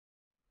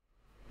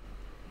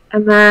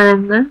And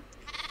then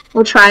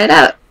we'll try it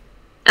out.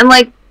 And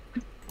like,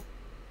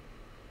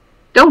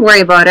 don't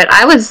worry about it.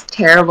 I was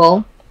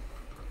terrible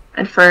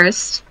at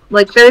first.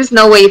 Like, there's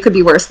no way you could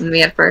be worse than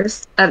me at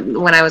first.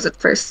 When I was at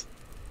first.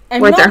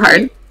 Words are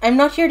hard. I'm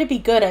not here to be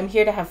good. I'm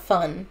here to have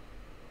fun.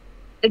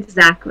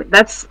 Exactly.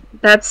 That's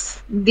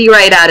the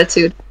right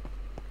attitude.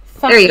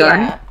 Fuck there you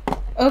are.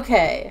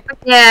 Okay.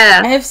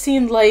 Yeah. I have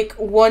seen like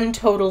one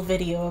total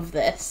video of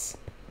this.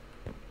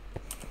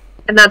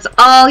 And that's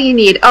all you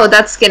need. Oh,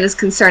 that skin is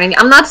concerning.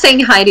 I'm not saying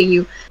hi to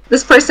you.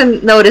 This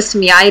person noticed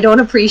me. I don't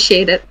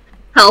appreciate it.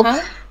 Help.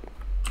 Huh?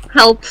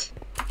 Help.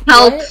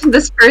 Help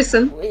this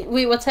person.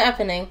 Wait, what's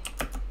happening?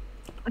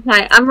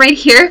 Okay, I'm right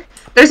here.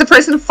 There's a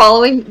person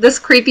following. This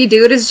creepy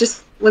dude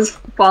was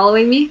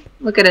following me.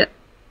 Look at it.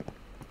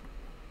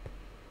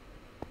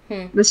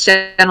 This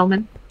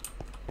gentleman.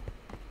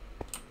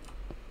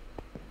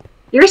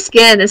 Your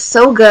skin is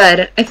so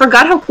good. I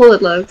forgot how cool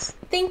it looks.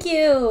 Thank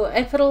you.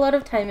 I put a lot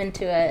of time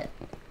into it.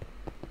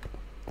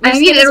 I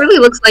mean, it really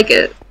looks like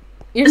it.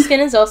 Your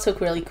skin is also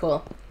really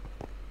cool.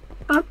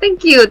 Oh,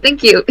 thank you,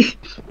 thank you.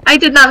 I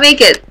did not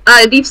make it.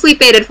 Deep Sleep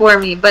made it for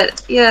me,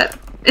 but yeah.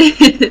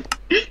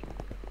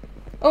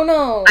 Oh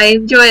no. I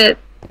enjoy it.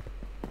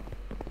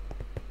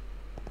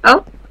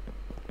 Oh?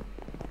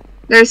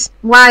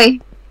 Why?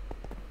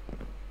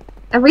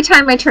 Every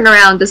time I turn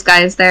around, this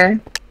guy is there.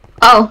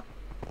 Oh.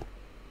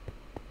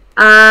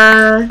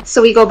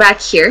 So we go back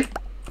here.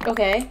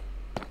 Okay.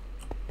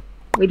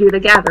 We do the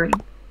gathering.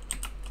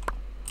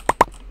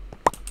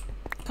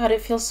 God,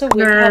 it feels so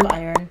weird to have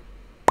iron.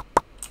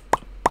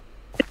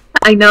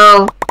 I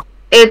know.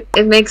 It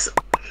makes...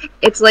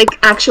 It's like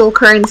actual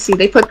currency.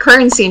 They put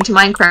currency into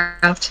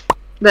Minecraft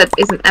that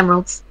isn't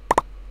emeralds.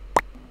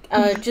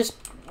 Just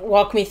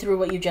walk me through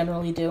what you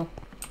generally do.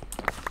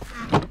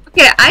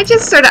 Okay, I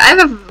have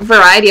a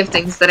variety of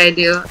things that I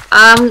do.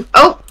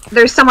 Oh,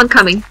 there's someone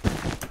coming.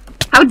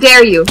 How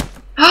dare you?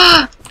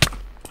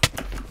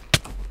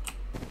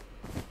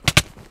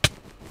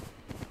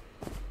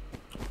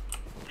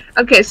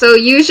 Okay, so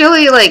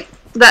usually, like,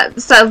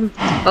 that stuff...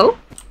 Oh?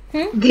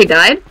 They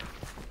died?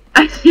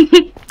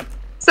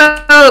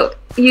 So,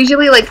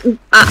 usually, like,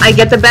 I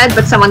get the bed,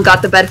 but someone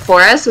got the bed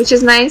for us, which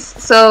is nice.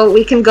 So,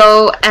 we can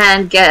go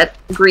and get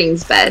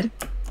Green's bed.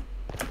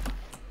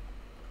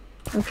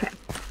 Okay.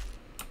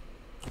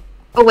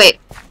 Oh, wait.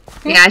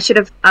 Yeah, I should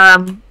have,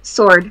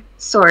 sword.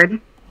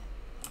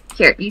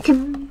 Here, you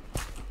can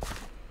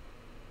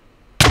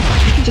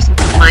just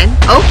mine.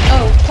 Oh!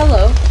 Oh,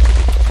 hello.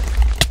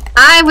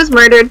 I was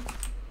murdered.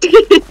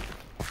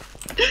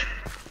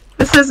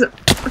 This is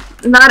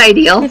not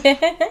ideal.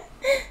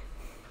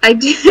 I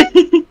did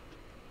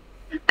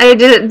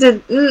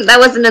that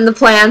wasn't in the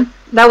plan.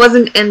 That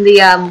wasn't in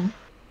the,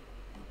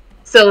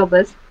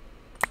 syllabus.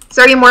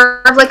 So are you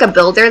more of like a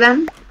builder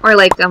then? Or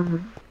like,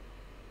 not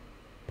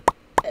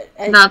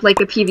like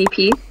a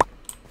PvP?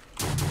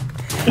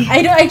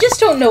 I just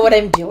don't know what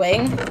I'm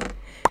doing.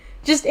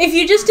 If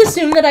you just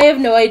assume that I have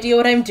no idea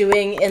what I'm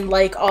doing in,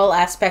 like, all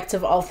aspects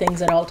of all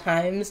things at all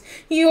times,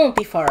 you won't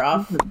be far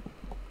off.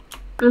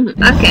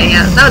 Okay,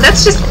 yeah. No,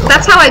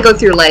 that's how I go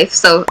through life,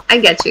 so I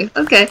get you.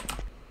 Okay.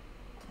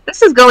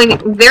 This is going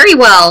very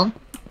well.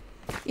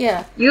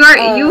 Yeah. You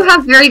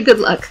have very good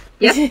luck.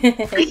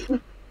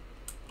 Yep.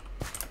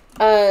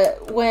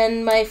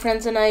 When my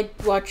friends and I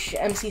watch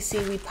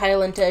MCC, we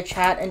pile into a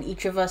chat and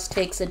each of us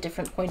takes a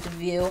different point of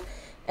view.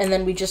 And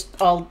then we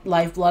just all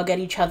live blog at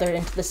each other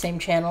into the same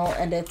channel,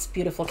 and it's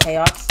beautiful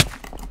chaos.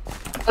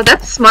 Oh,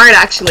 that's smart,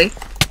 actually.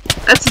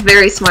 That's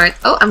very smart.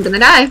 Oh, I'm gonna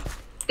die.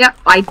 Yeah,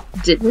 I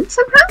didn't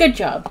somehow? Good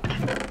job.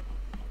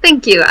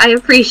 Thank you, I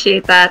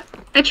appreciate that.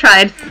 I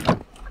tried.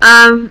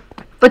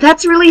 But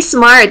that's really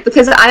smart,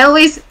 because I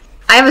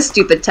have a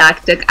stupid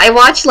tactic. I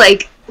watch,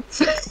 like...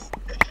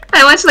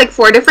 I watch, like,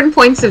 4 different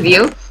points of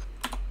view.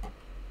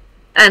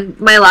 And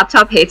my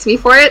laptop hates me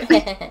for it.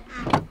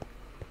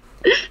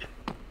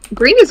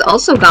 Green is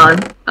also gone.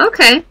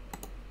 Okay.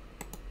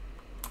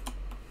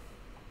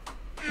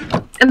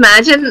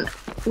 Imagine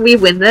we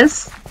win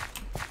this.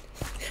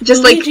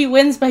 Just Luigi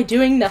wins by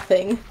doing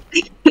nothing.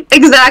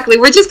 Exactly.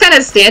 We're just kind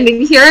of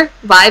standing here,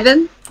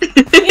 vibing.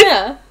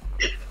 Yeah.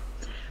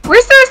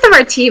 Where's the rest of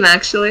our team,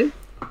 actually?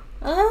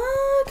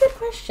 Good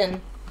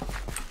question.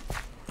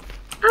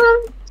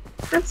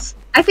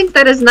 I think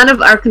that is none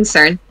of our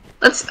concern.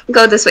 Let's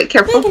go this way.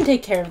 Careful. They can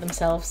take care of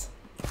themselves.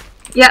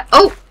 Yeah.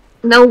 Oh!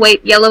 No,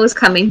 wait. Yellow is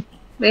coming.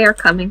 They are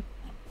coming.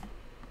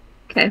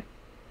 Okay.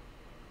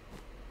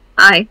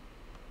 Hi.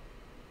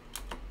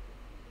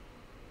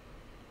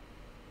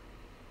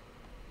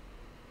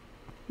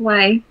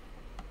 Why?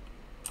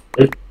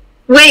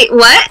 Wait,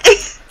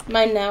 what?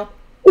 Mine now.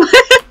 What?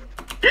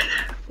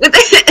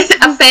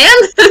 A fan?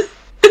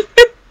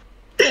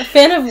 A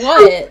fan of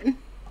what?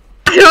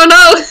 I don't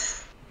know.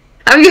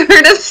 Have you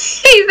heard of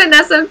even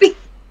SMP?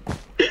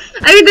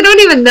 I mean, they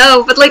don't even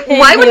know, but like,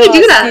 why would he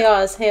do that?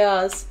 Hey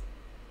Oz.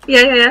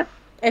 Yeah.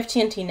 I have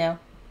TNT now.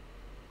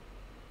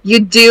 You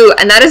do,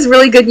 and that is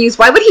really good news.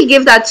 Why would he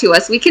give that to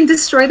us? We can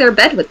destroy their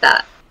bed with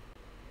that.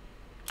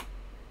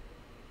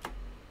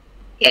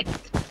 Yeah.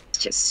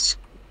 just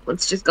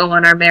go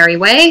on our merry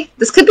way.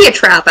 This could be a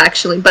trap,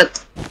 actually,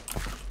 but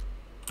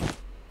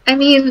I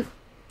mean,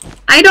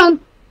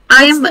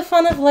 What's the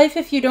fun of life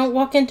if you don't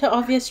walk into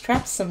obvious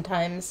traps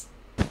sometimes?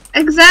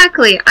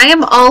 Exactly. I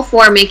am all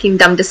for making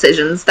dumb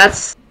decisions.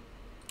 That's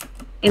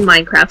in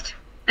Minecraft.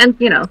 And,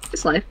 you know,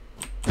 just life.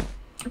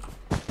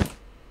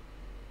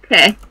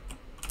 Okay.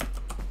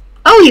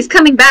 Oh, he's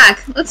coming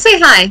back. Let's say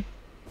hi.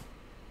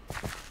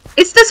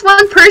 It's this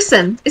one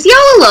person. Is he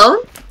all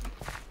alone?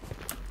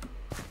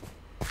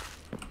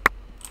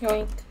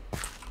 Yoink.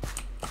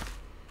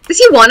 Does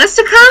he want us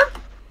to come?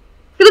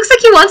 He looks like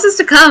he wants us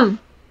to come.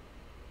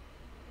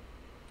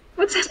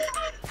 What's that?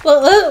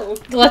 Well,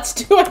 let's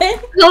do it.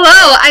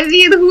 Hello, I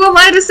mean, who am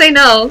I to say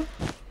no?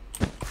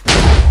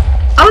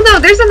 Oh no,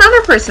 there's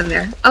another person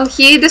there. Oh,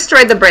 he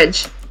destroyed the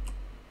bridge.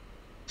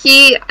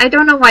 I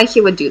don't know why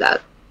he would do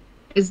that,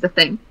 is the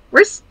thing.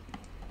 Where is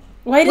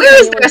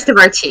the rest of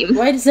our team?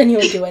 Why does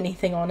anyone do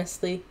anything,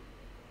 honestly?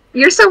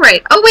 You're so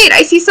right. Oh wait,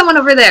 I see someone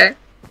over there.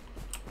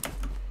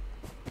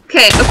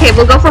 Okay,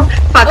 we'll go for...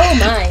 Fuck. Oh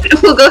my.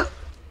 We'll go...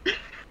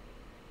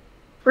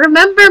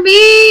 Remember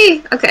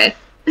me! Okay.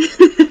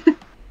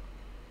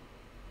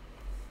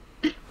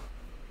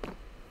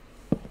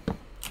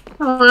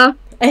 Hello?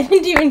 I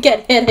didn't even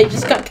get hit, I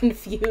just got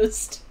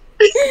confused.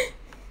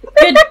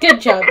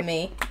 Good job,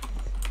 me.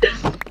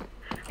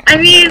 I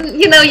mean,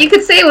 you know, you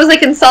could say it was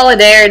like in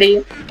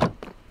solidarity.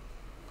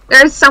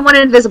 There's someone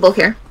invisible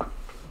here.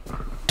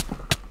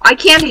 I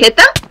can't hit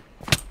them?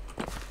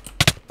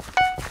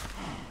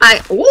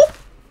 Oh!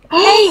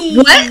 Hey!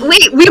 What?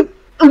 Wait, we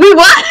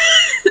what?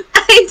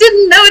 I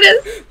didn't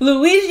notice.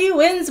 Luigi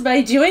wins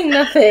by doing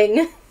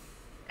nothing.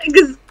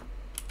 Exactly.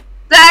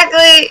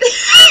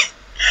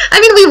 I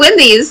mean, we win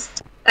these,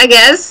 I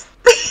guess.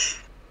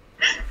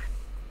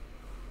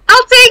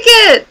 I'll take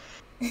it.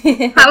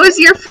 How was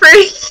your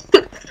first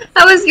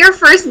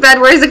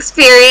Bedwars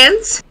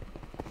experience?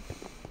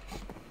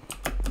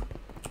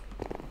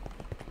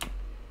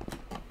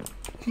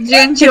 Did you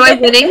enjoy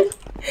winning?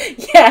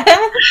 Yeah.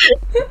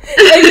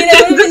 I mean,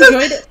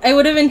 I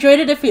would have enjoyed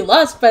it if we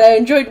lost, but I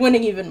enjoyed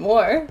winning even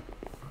more.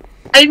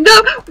 I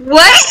know.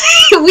 What?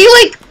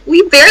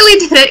 We barely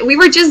did it. We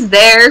were just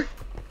there.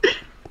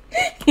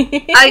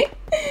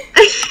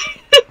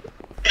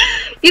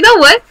 You know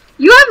what?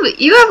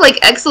 You have like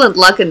excellent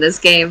luck in this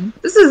game.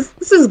 This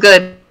is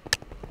good.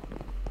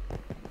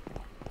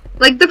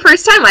 Like the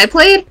first time I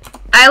played,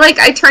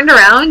 I turned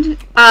around.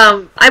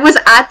 I was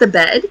at the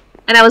bed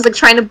and I was like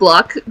trying to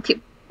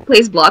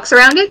place blocks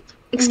around it.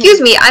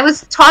 Excuse me, I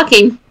was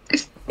talking.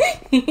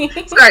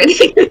 Sorry,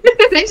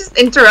 I just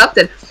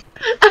interrupted.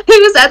 I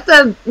was at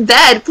the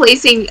bed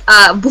placing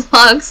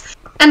blocks,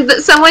 and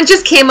someone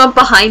just came up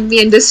behind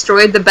me and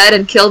destroyed the bed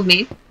and killed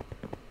me.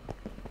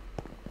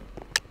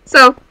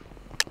 So,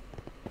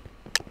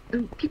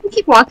 people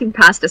keep walking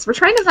past us. We're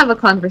trying to have a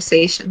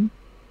conversation.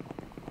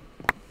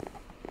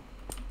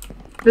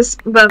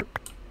 But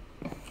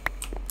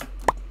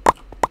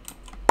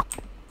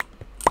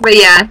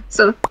yeah,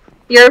 so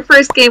your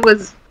first game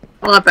was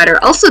a lot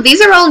better. Also,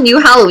 these are all new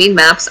Halloween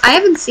maps. I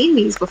haven't seen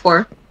these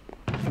before.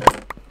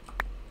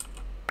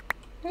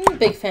 I'm a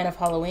big fan of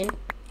Halloween.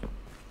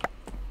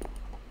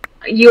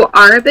 You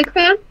are a big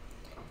fan?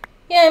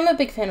 Yeah, I'm a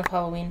big fan of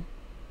Halloween.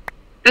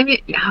 I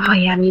mean, oh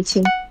yeah, me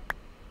too.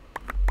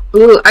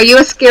 Ooh, are you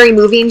a scary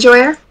movie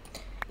enjoyer?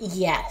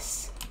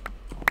 Yes.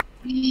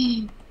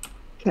 Okay.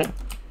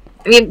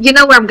 I mean, you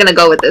know where I'm gonna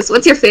go with this.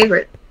 What's your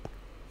favorite?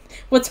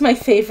 What's my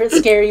favorite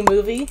scary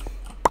movie?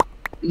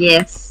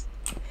 Yes.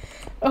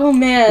 Oh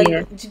man.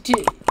 Yeah.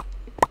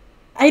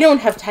 I don't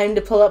have time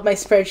to pull up my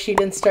spreadsheet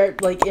and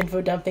start, like,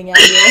 info dumping at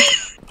you.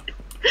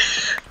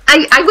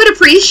 I would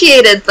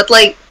appreciate it, but,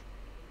 like...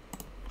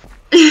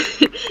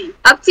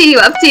 up to you.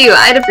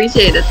 I'd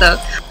appreciate it, though.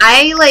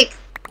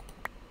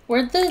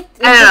 Where'd the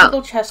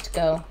invisible chest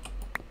go?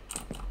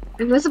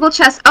 Invisible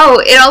chest? Oh,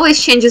 it always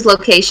changes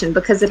location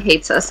because it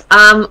hates us.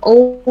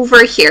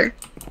 Over here.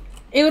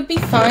 It would be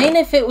fine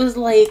if it was,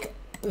 like,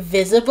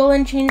 visible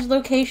and changed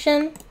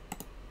location.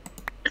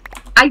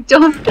 I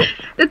don't...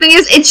 The thing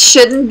is, it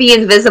shouldn't be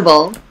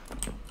invisible.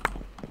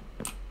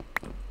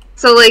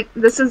 So, like,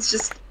 this is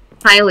just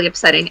highly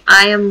upsetting.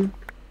 I am...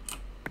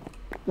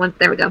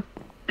 There we go.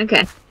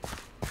 Okay.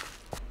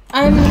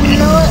 I'm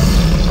not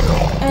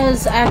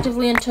as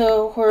actively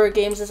into horror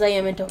games as I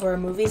am into horror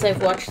movies.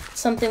 I've watched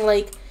something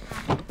like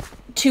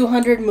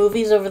 200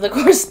 movies over the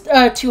course...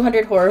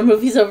 200 horror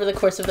movies over the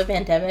course of the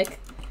pandemic.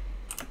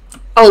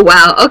 Oh,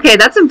 wow. Okay,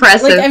 that's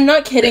impressive. Like, I'm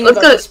not kidding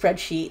about the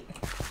spreadsheet.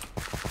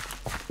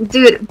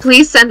 Dude,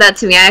 please send that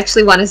to me. I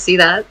actually want to see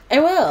that. I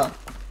will.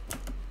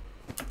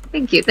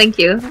 Thank you.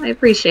 I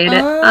appreciate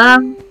it.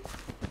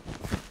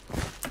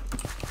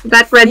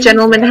 That red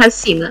gentleman has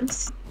seen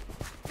this.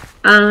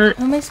 How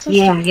am I supposed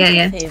to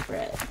pick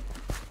favorite?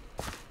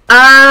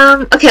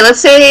 Okay, let's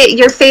say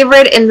your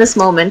favorite in this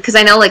moment, because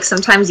I know, like,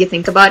 sometimes you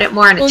think about it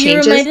more and it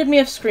changes. You reminded me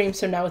of Scream,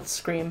 so now it's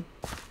Scream.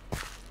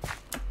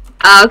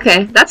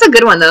 Okay. That's a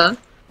good one, though.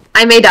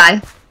 I may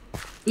die.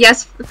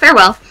 Yes,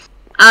 farewell.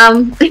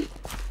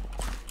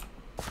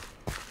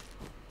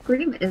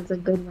 Scream is a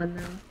good one,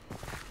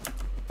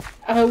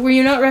 though. Were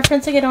you not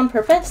referencing it on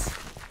purpose?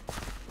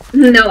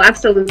 No,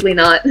 absolutely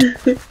not.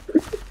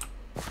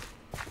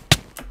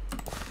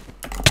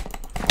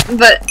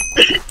 But...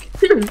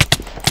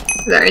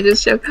 Sorry, I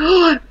just choked.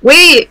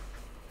 Wait!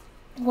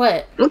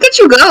 What? Look at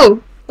you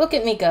go! Look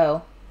at me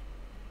go.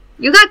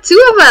 You got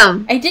 2 of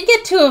them! I did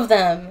get 2 of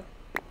them.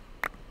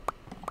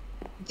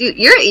 Dude,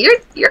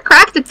 you're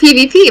cracked at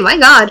PvP, my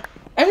god.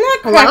 I'm not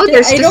Hello?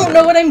 cracked. I don't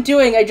know what I'm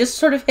doing. I just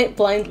sort of hit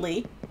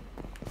blindly.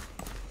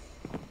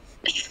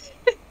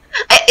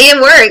 It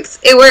works.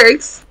 It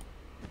works.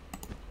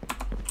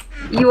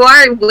 You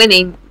are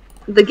winning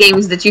the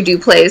games that you do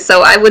play,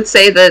 so I would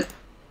say that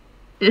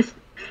it's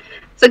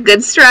a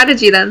good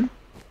strategy then.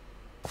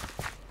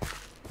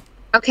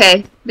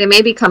 Okay, they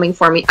may be coming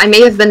for me. I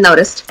may have been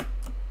noticed.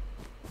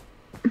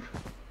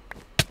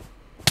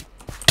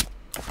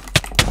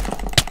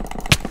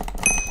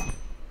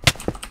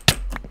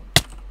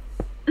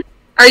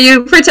 Are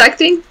you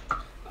protecting?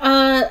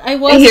 I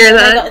was. I hear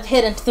that. I got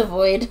hit into the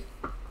void.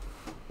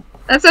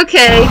 That's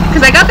okay,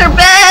 because I got their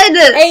bed!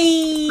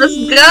 Hey! Let's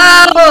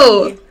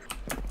go!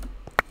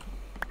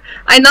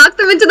 I knocked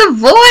them into the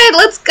void!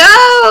 Let's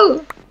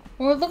go!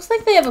 Well, it looks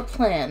like they have a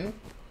plan.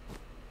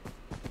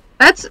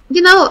 That's,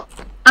 you know,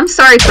 I'm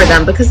sorry for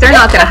them, because they're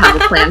not gonna have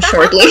a plan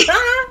shortly.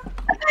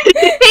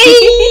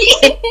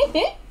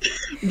 Hey!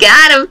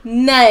 Got him!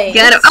 Nice!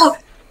 Got him! Oh!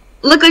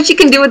 Look what you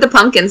can do with the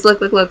pumpkins. Look,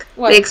 look, look.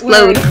 What? They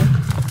explode.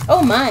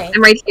 Oh my.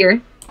 I'm right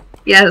here.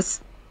 Yes.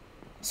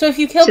 So if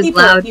you kill Which is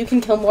people, loud. you can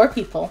kill more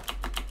people.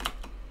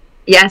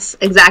 Yes,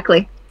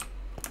 exactly.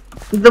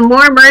 The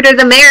more murder,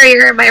 the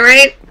merrier, am I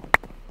right?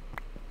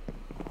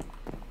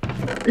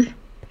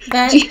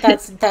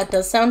 That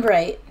does sound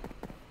right.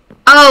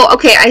 Oh,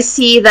 okay, I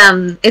see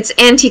them. It's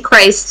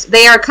Antichrist.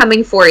 They are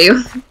coming for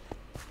you.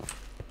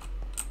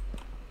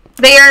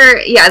 They are,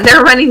 yeah,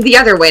 they're running the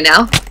other way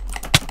now.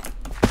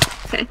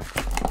 Okay.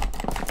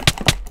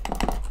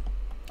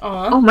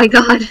 Aw. Oh my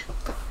god.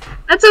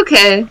 That's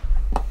okay.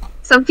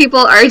 Some people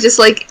are just,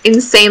 like,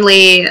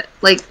 insanely,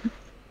 like...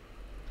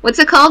 What's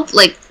it called?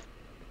 Like,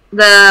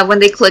 when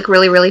they click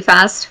really, really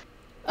fast?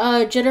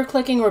 Jitter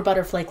clicking or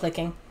butterfly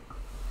clicking.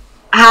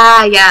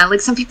 Ah, yeah. Like,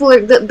 some people are...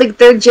 Like,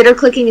 their jitter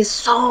clicking is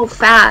so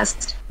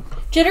fast.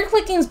 Jitter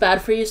clicking's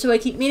bad for you, so I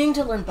keep meaning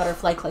to learn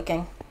butterfly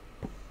clicking.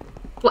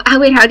 Well,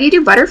 wait, how do you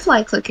do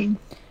butterfly clicking?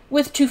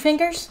 With 2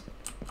 fingers?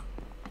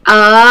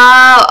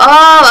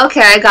 Oh,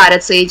 okay, I got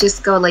it. So you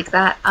just go like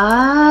that.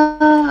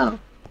 Oh.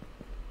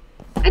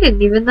 I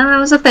didn't even know that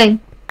was a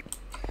thing.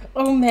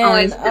 Oh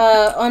man,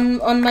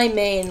 on my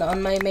main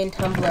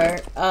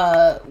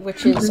Tumblr,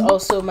 which is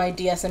also my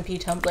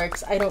DSMP Tumblr,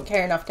 because I don't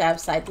care enough to have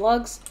side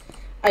blogs.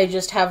 I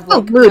just have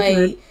like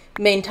my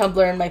main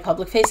Tumblr and my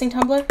public facing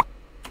Tumblr.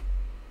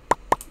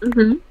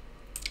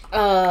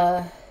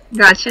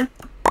 Gotcha.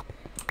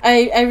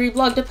 I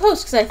reblogged a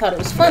post because I thought it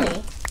was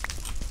funny.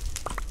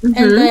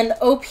 And then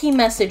OP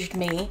messaged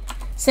me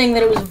saying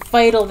that it was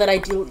vital that I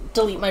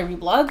delete my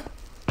reblog.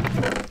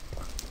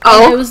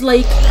 Oh. And I was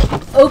like,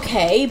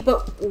 okay,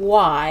 but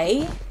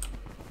why?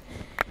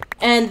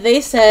 And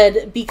they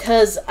said,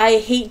 because I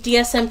hate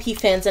DSMP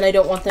fans and I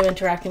don't want them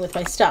interacting with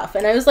my stuff.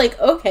 And I was like,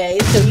 okay,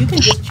 so you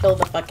can just chill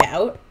the fuck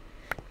out.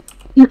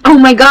 Oh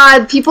my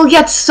god, people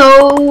get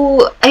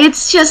so...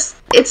 It's just...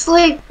 It's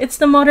like... It's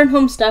the modern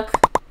Homestuck.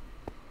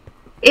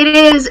 It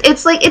is.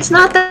 It's like, it's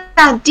not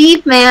that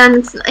deep, man.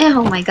 It's,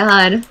 oh my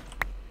god.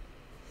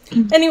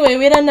 Anyway,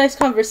 we had a nice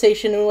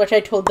conversation in which I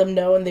told them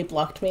no and they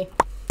blocked me.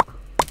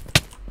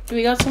 Do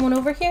we got someone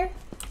over here?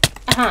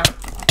 Uh-huh.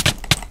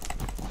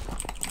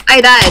 I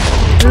died.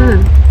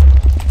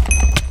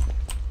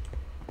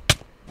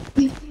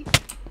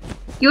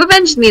 You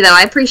avenged me, though.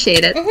 I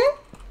appreciate it.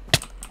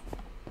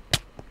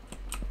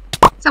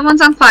 Someone's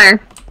on fire.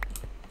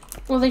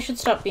 Well, they should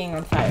stop being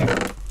on fire.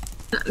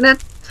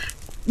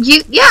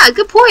 Yeah,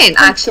 good point,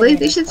 actually.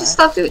 They should just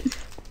stop doing...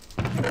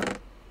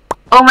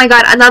 Oh my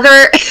god,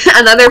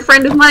 another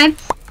friend of mine,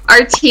 our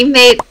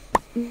teammate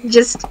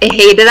just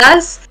hated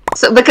us.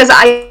 So, because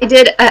I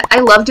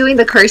love doing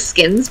the cursed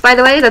skins, by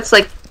the way. That's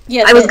like,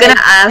 yeah, I was gonna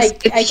ask.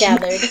 I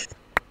gathered.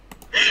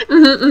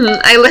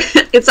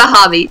 It's a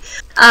hobby.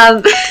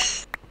 I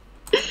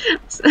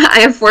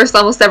have forced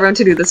almost everyone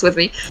to do this with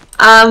me.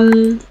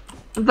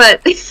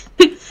 But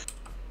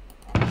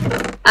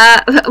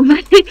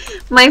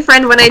my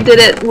friend, when I did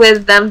it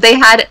with them, they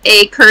had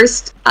a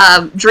cursed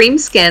dream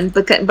skin,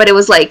 but it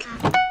was like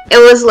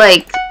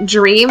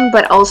Dream,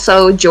 but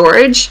also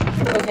George.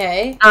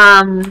 Okay.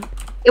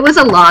 It was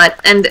a lot,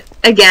 and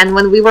again,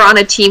 when we were on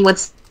a team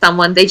with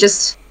someone, they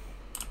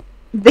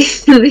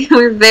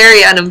were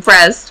very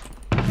unimpressed.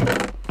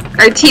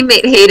 Our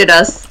teammate hated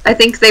us. I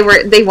think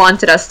they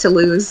wanted us to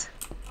lose.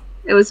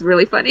 It was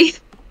really funny.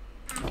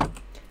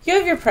 You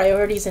have your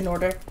priorities in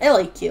order. I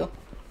like you.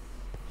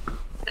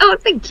 Oh,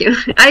 thank you.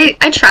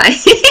 I try.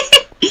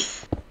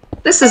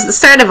 This is the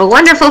start of a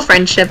wonderful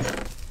friendship.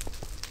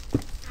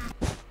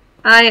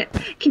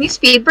 Can you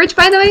speed bridge,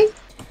 by the way?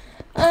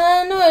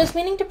 No, I was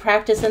meaning to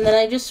practice and then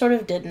I just sort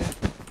of didn't.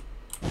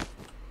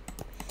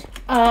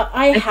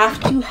 I have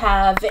to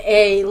have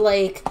a,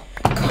 like,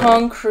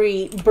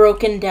 concrete,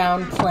 broken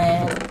down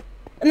plan.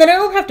 And then I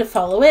don't have to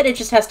follow it, it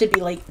just has to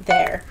be, like,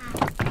 there.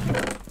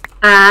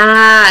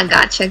 Ah,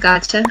 gotcha,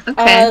 gotcha.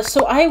 Okay.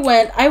 So I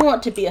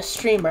want to be a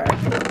streamer.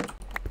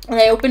 And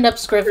I opened up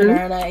Scrivener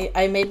and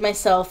I made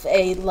myself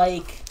a,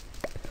 like,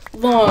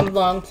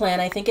 long plan.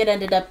 I think it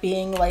ended up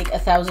being, like,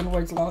 1,000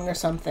 words long or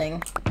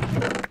something.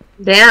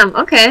 Damn,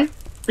 okay.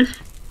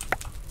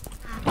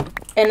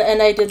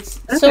 And I did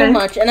so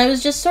much, and I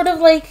was just sort of,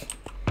 like,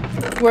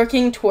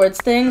 working towards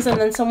things, and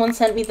then someone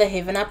sent me the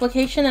Haven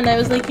application, and I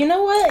was like, you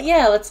know what?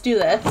 Yeah, let's do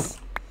this.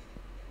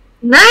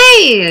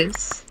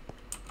 Nice!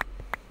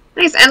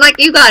 Nice, and, like,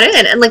 you got it,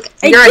 and, like,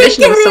 your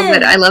audition was so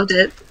good. I loved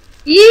it.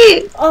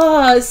 Yeah!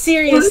 Oh,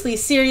 seriously,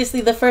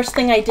 the first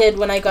thing I did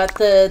when I got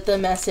the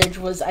message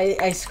was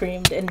I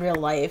screamed in real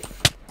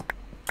life.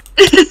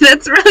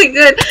 That's really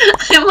good.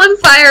 I'm on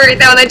fire right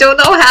now, and I don't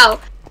know how.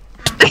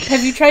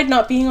 Have you tried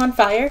not being on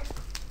fire?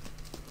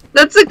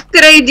 That's a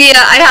good idea.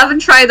 I haven't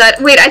tried that.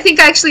 Wait, I think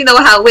I actually know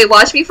how. Wait,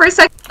 watch me for a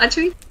second. Watch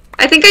me.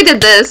 I think I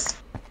did this.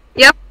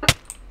 Yep.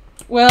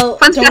 Well,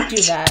 Fun don't fact.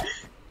 do that.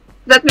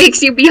 That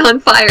makes you be on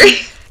fire.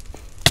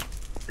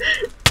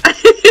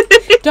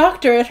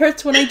 Doctor, it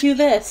hurts when I do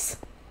this.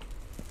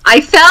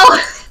 I fell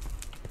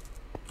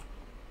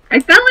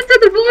into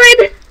the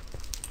void.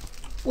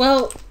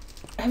 Well,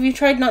 have you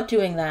tried not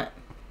doing that?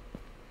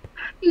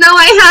 No,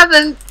 I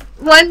haven't.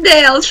 One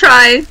day I'll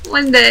try.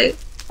 One day.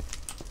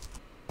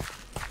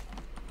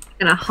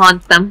 I'm gonna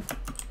haunt them.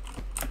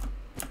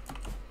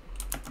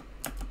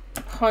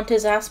 Haunt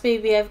his ass,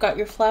 baby, I've got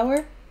your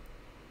flower?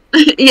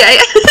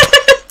 Yeah.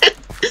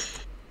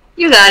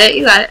 You got it,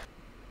 you got it.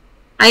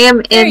 I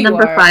am in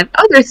number 5.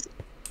 Oh, there's...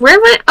 Where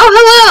am I? Oh,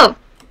 hello!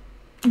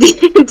 Do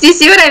you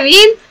see what I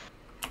mean?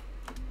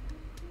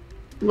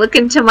 Look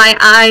into my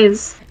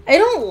eyes. I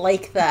don't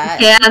like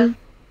that. Yeah.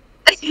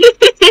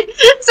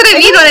 That's what I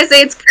mean when I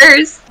say it's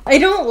cursed. I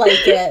don't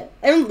like it.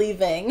 I'm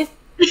leaving.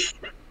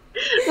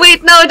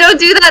 Wait, no, don't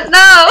do that,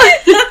 no!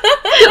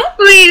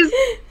 Please,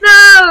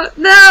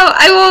 no,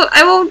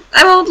 I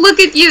won't look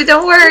at you,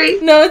 don't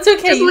worry. No, it's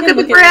okay. Just You look can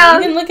at the look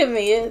ground. You can look at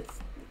me. It's...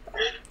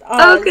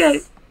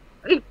 Okay.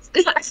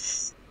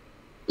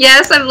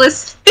 Yes, I'm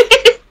listening.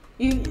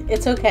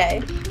 It's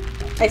okay.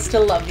 I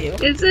still love you.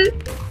 Is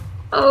it?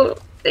 Oh,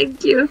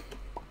 thank you.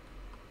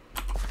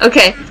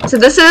 Okay, so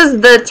this is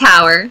the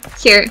tower.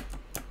 Here.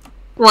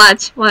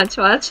 Watch.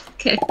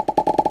 Okay.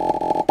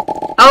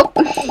 Oh.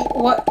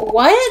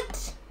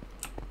 What?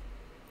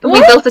 We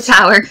built the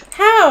tower.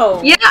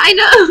 How? Yeah, I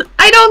know.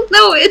 I don't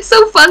know. It's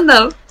so fun,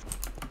 though.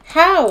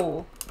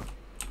 How?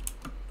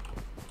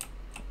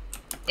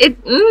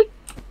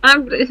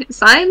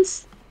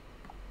 Science?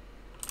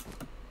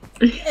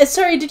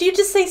 Sorry, did you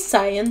just say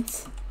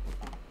science?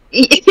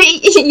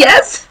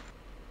 Yes?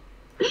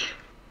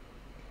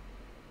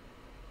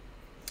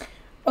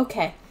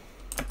 Okay.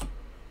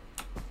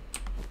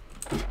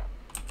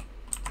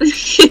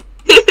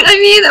 I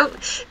mean,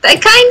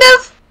 that kind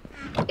of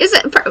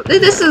isn't.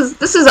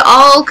 This is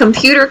all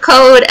computer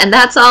code, and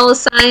that's all a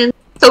science.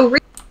 So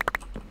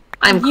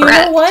I'm correct. You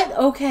know what?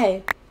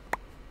 Okay.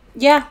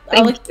 Yeah,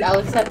 I'll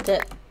accept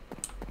it.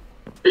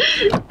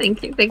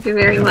 Thank you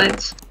very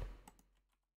much.